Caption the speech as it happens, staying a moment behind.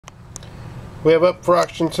We have up for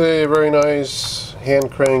auction today a very nice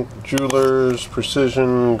hand crank jeweler's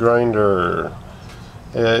precision grinder.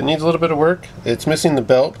 It needs a little bit of work. It's missing the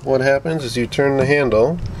belt. What happens is you turn the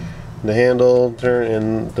handle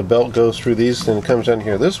and the belt goes through these and it comes down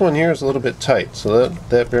here. This one here is a little bit tight, so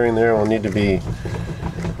that bearing there will need to be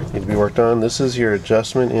worked on. This is your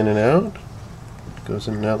adjustment in and out. It goes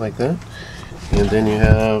in and out like that. And then you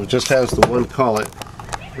have, just has the one collet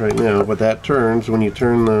right now, but that turns when you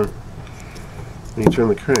turn the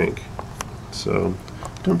crank. So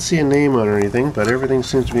don't see a name on it or anything, but everything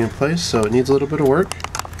seems to be in place, so it needs a little bit of work.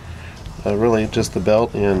 Really just the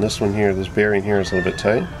belt, and this one here, this bearing here is a little bit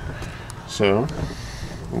tight. So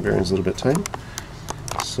the bearing's a little bit tight.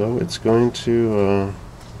 So it's going to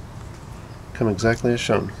come exactly as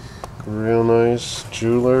shown. Real nice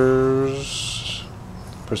jeweler's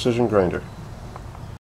precision grinder.